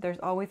yourself. There's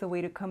always a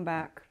way to come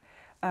back.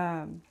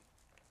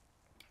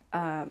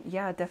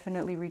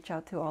 Definitely reach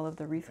out to all of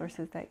the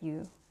resources that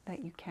you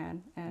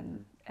can,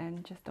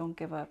 and just don't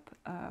give up.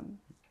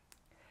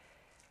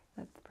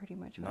 That's pretty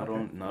much not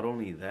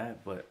only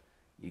that, but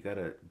you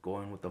gotta go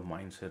in with the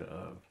mindset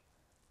of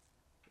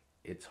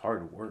it's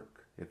hard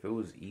work. If it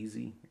was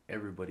easy,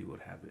 everybody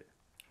would have it.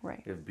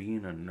 Right. If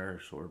being a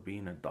nurse or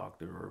being a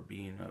doctor or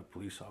being a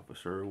police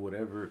officer or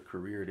whatever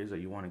career it is that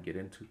you want to get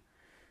into,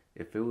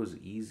 if it was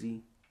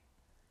easy,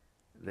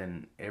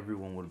 then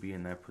everyone would be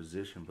in that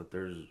position. But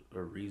there's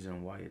a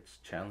reason why it's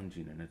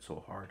challenging and it's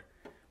so hard,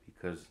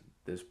 because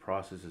this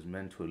process is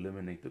meant to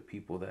eliminate the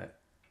people that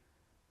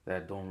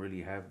don't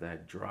really have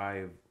that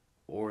drive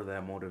or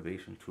that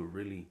motivation to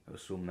really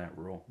assume that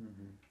role.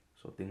 Mm-hmm.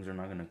 So things are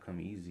not going to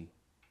come easy.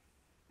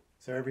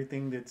 So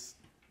everything that's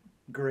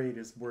great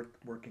is worth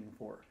working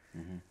for.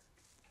 Mm-hmm.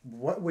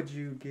 What would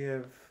you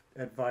give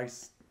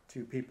advice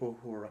to people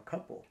who are a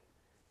couple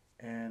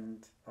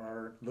and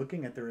are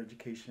looking at their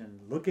education,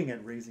 looking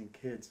at raising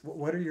kids?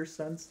 What are your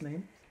sons'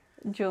 names?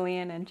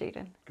 Julian and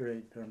Jaden.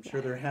 Great. I'm sure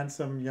they're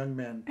handsome young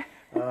men.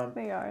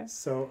 They are.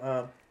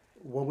 So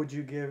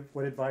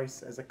what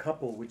advice as a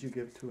couple would you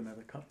give to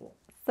another couple?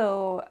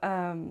 So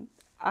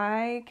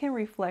I can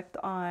reflect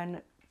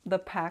on the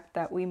pact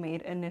that we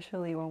made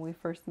initially when we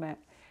first met,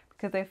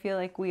 because I feel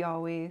like we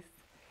always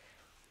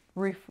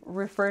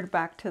referred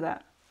back to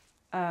that.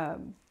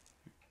 And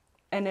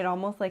it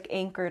almost like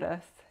anchored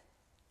us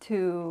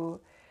to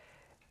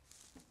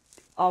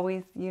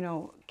always,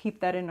 keep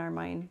that in our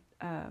mind,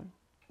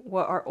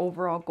 what our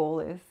overall goal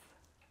is,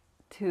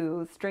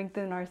 to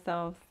strengthen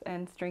ourselves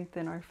and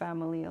strengthen our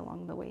family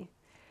along the way.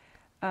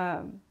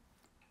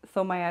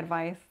 So my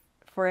advice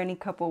for any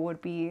couple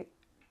would be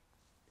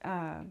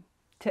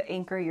to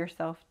anchor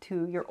yourself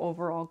to your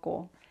overall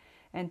goal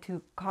and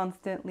to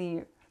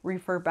constantly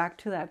refer back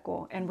to that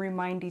goal and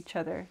remind each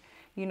other,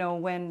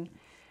 when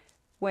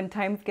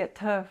times get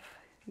tough,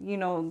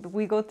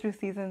 we go through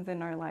seasons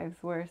in our lives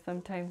where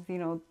sometimes,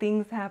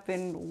 things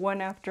happen one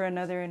after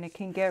another and it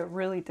can get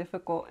really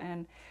difficult,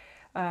 and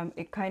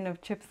it kind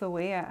of chips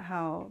away at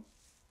how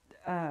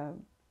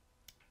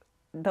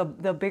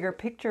the bigger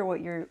picture,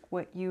 what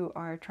you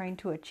are trying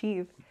to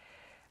achieve.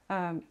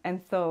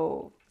 And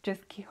so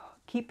just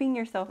keeping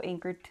yourself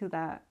anchored to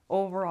that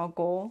overall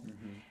goal,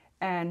 Mm-hmm.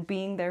 and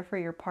being there for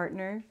your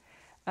partner.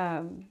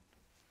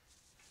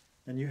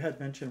 And you had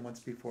mentioned once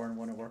before in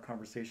one of our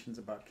conversations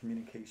about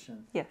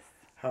communication. Yes.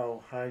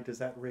 How high does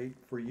that rate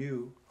for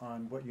you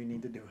on what you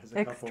need to do as a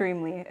couple?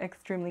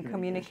 Extremely.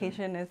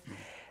 Communication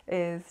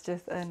is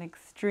just an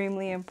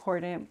extremely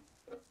important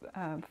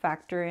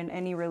factor in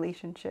any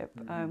relationship.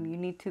 Mm-hmm. You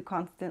need to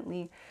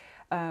constantly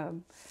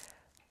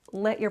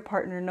let your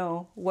partner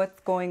know what's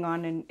going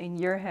on in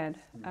your head,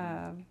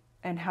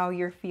 and how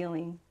you're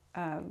feeling.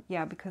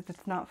 Because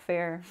it's not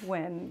fair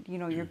when,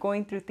 you're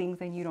going through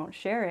things and you don't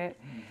share it.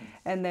 Mm-hmm.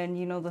 And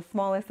then, the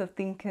smallest of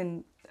things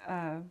can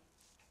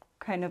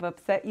kind of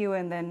upset you,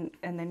 and then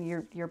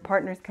your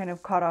partner's kind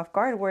of caught off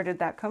guard. Where did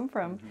that come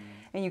from? Mm-hmm.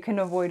 And you can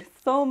avoid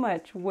so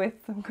much with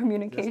some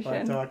communication.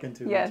 Just by talking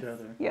to Yes, each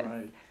other. yes.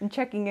 Right. And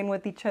checking in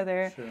with each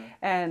other. Sure.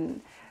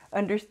 And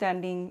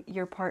understanding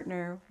your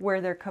partner,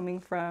 where they're coming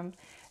from,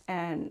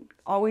 and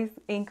always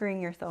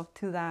anchoring yourself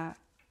to that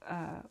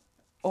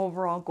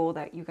overall goal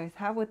that you guys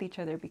have with each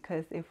other.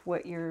 Because if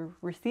what you're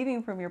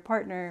receiving from your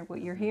partner,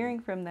 what you're hearing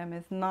from them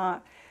is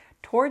not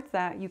towards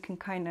that, you can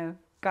kind of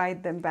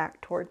guide them back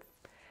towards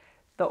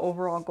the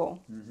overall goal.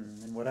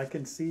 Mm-hmm. And what I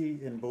can see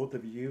in both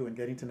of you and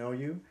getting to know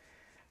you,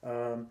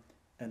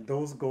 and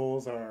those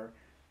goals are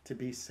to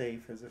be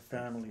safe as a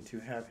family, to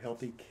have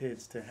healthy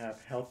kids, to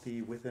have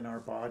healthy within our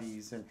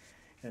bodies,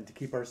 and to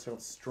keep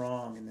ourselves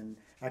strong, and then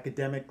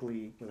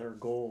academically with our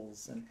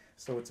goals. And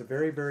so it's a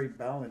very, very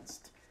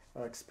balanced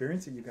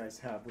experience that you guys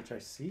have, which I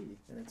see,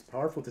 and it's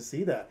powerful to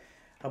see that.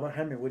 How about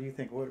Jaime? What do you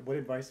think? What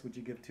advice would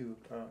you give to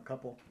a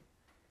couple?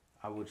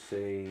 I would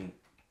say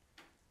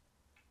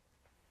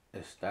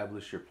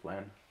establish your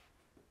plan.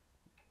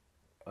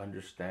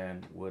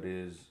 Understand what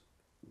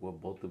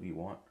both of you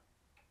want.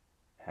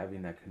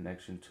 Having that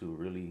connection to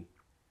really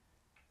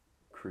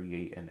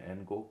create an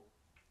end goal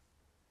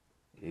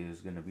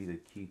is going to be the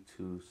key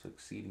to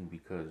succeeding,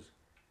 because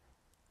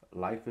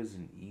life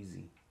isn't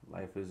easy.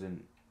 Life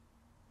isn't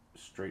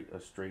a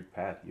straight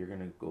path. You're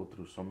gonna go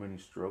through so many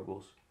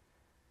struggles.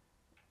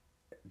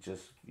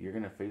 Just you're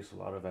gonna face a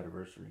lot of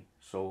adversity.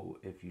 So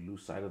if you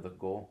lose sight of the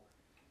goal,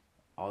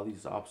 all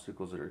these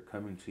obstacles that are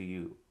coming to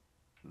you,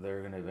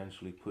 they're gonna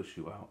eventually push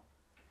you out.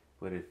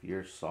 But if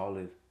you're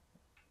solid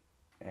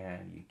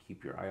and you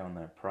keep your eye on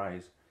that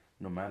prize,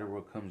 no matter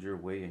what comes your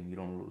way and you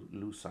don't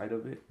lose sight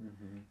of it,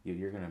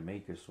 you're gonna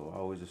make it. So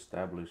always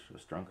establish a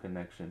strong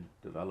connection,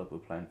 develop a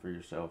plan for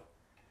yourself,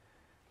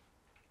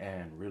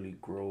 and really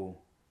grow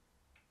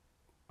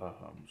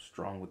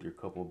strong with your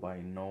couple by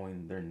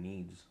knowing their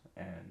needs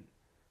and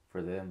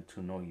for them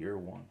to know your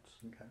wants.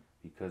 Okay.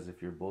 Because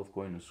if you're both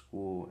going to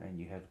school and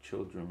you have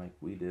children like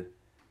we did,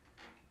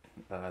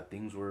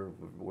 things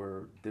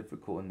were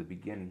difficult in the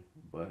beginning,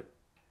 but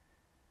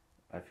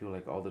I feel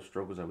like all the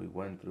struggles that we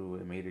went through,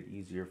 it made it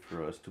easier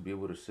for us to be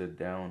able to sit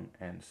down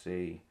and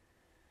say,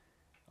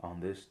 on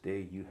this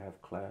day you have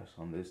class,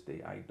 on this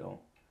day I don't.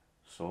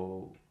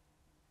 So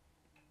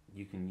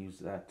you can use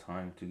that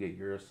time to get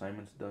your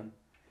assignments done,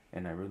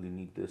 and I really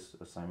need this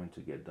assignment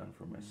to get done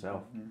for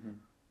myself.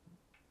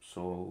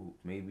 So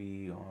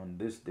maybe on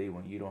this day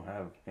when you don't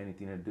have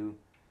anything to do,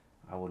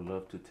 I would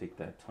love to take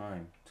that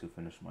time to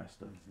finish my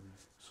stuff.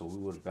 So we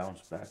would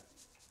bounce back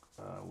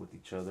with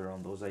each other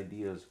on those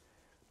ideas.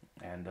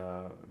 And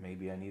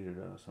maybe I needed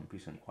some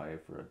peace and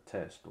quiet for a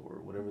test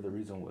or whatever the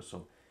reason was.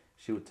 So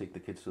she would take the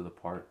kids to the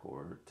park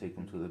or take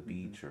them to the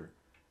beach or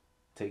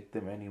take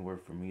them anywhere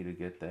for me to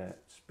get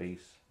that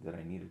space that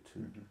I needed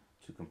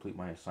to complete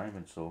my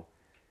assignment. So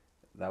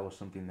that was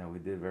something that we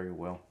did very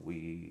well.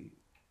 We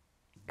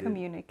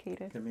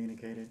Communicated.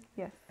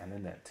 Yes. And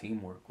then that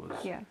teamwork was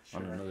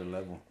on another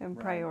level. And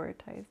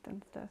prioritized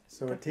and stuff.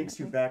 So it takes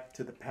you back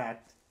to the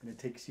pact and it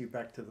takes you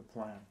back to the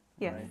plan.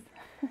 Yes.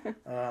 Right?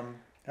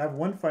 I have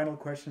one final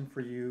question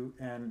for you,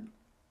 and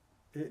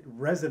it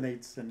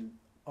resonates in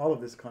all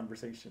of this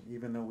conversation,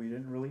 even though we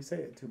didn't really say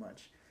it too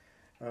much.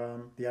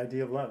 The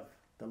idea of love,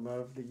 the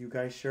love that you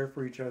guys share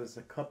for each other as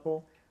a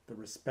couple, the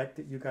respect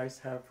that you guys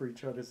have for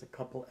each other as a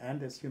couple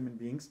and as human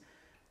beings.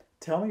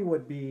 Tell me what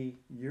would be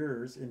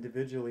yours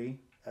individually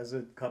as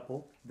a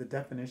couple, the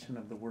definition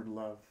of the word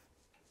love.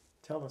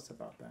 Tell us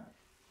about that.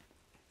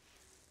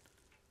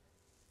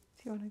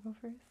 Do you want to go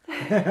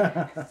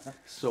first?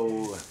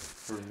 So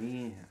for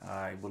me,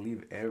 I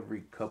believe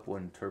every couple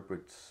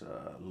interprets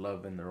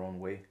love in their own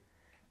way.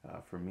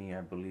 For me,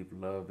 I believe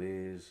love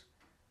is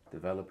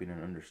developing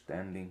an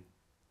understanding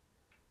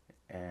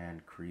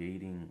and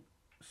creating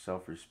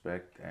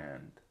self-respect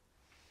and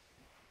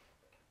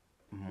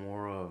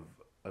more of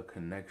a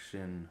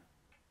connection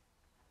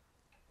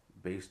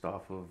based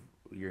off of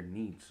your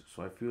needs.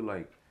 So I feel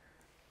like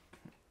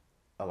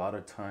a lot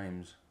of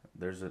times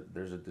there's a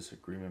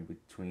disagreement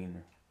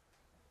between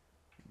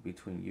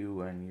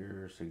you and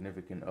your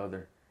significant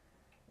other,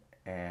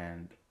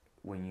 and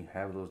when you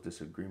have those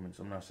disagreements,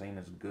 I'm not saying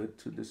it's good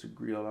to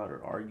disagree a lot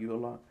or argue a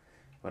lot,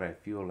 but I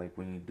feel like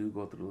when you do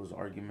go through those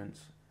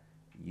arguments,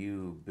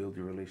 you build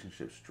your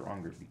relationship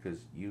stronger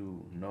because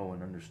you know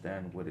and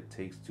understand what it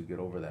takes to get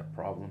over that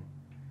problem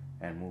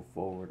and move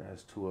forward,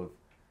 as to of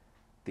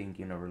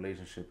thinking a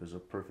relationship is a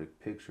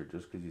perfect picture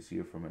just because you see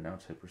it from an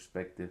outside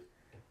perspective.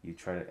 You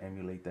try to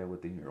emulate that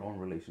within your own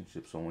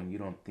relationship. So when you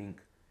don't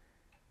think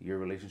your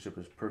relationship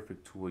is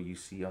perfect to what you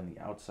see on the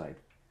outside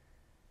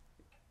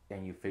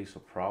and you face a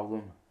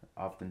problem,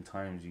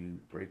 oftentimes you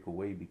break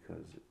away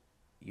because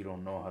you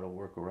don't know how to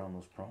work around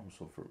those problems.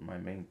 So for my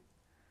main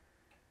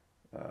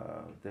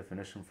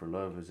definition for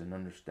love is an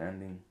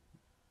understanding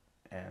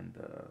and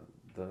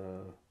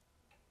the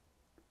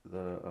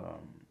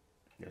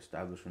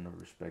establishment of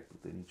respect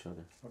within each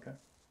other. Okay.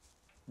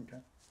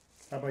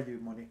 How about you,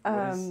 Monique?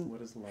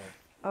 What is love?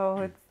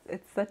 Oh,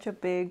 it's such a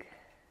big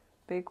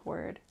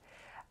word.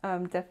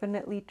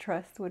 Definitely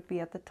trust would be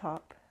at the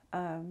top.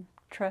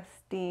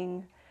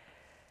 Trusting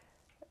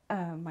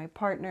my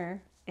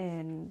partner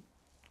in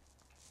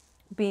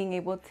being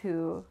able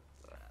to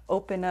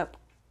open up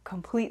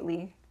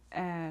completely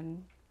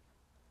and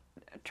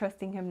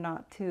trusting him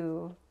not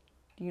to,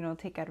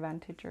 take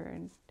advantage or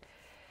in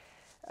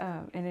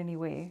any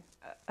way.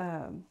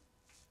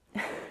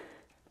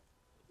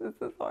 This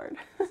is hard.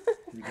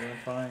 You're doing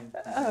fine.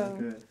 You're doing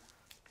good.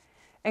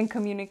 And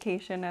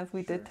communication, as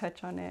we did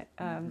touch on it,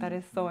 that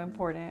is so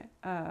important.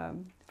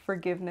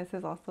 Forgiveness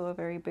is also a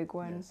very big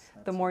one. Yes,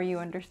 the more you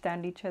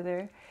understand each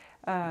other,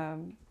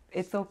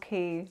 it's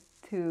okay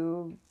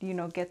to,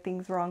 get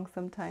things wrong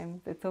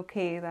sometimes. It's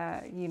okay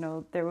that,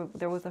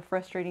 there was a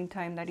frustrating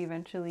time that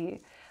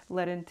eventually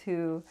led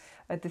into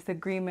a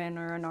disagreement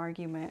or an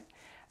argument.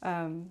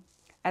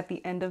 At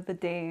the end of the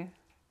day,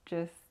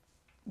 just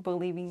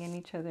believing in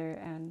each other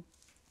and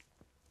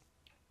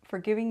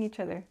forgiving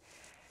each other.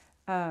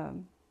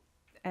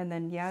 And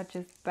then,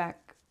 just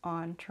back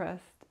on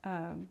trust.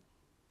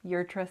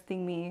 You're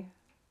trusting me,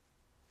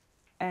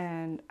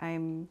 and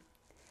I'm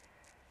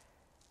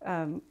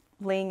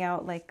laying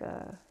out like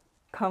a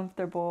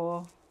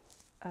comfortable,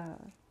 what do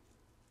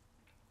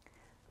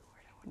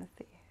I want to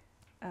say?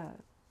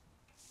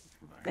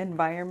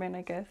 Environment,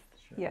 I guess.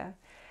 Sure. Yeah.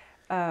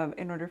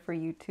 in order for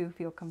you to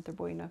feel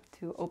comfortable enough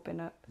to open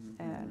up.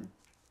 Mm-hmm. And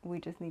we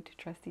just need to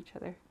trust each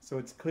other. So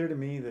it's clear to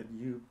me that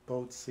you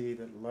both see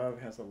that love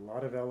has a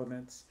lot of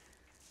elements,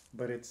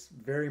 but it's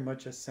very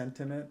much a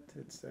sentiment.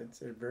 It's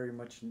a very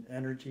much an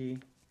energy.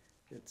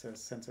 It's a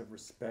sense of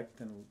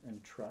respect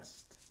and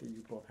trust that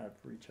you both have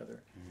for each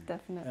other.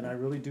 Definitely. And I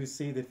really do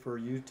see that for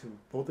you to,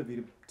 both of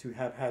you, to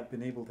have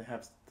been able to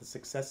have the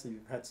success that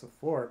you've had so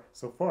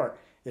far,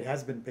 it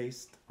has been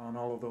based on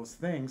all of those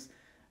things,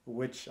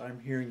 which I'm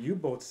hearing you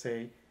both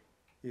say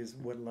is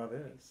what love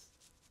is.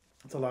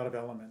 It's a lot of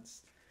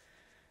elements.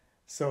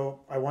 So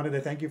I wanted to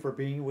thank you for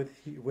being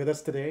with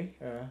us today,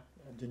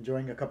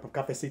 enjoying a cup of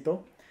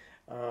cafecito.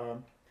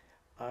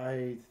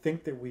 I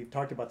think that we've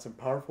talked about some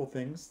powerful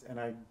things, and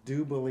I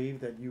do believe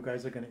that you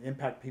guys are going to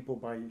impact people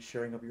by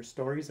sharing of your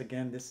stories.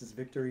 Again, this is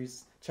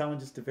Victories,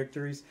 Challenges to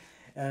Victories.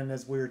 And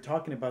as we were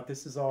talking about,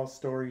 this is all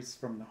stories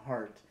from the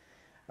heart.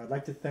 I'd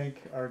like to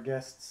thank our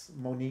guests,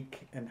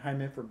 Monique and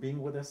Jaime, for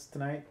being with us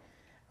tonight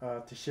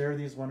to share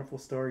these wonderful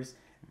stories,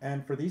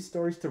 and for these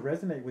stories to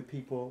resonate with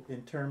people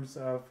in terms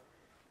of,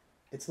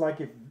 it's like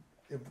if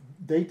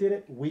they did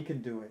it, we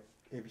can do it.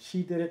 If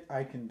she did it,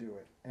 I can do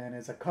it. And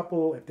as a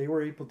couple, if they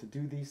were able to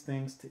do these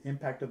things to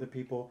impact other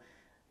people,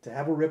 to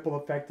have a ripple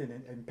effect and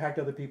impact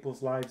other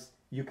people's lives,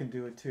 you can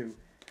do it too.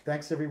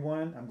 Thanks,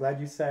 everyone. I'm glad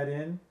you sat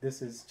in.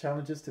 This is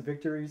Challenges to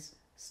Victories,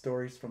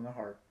 Stories from the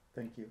Heart.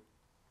 Thank you.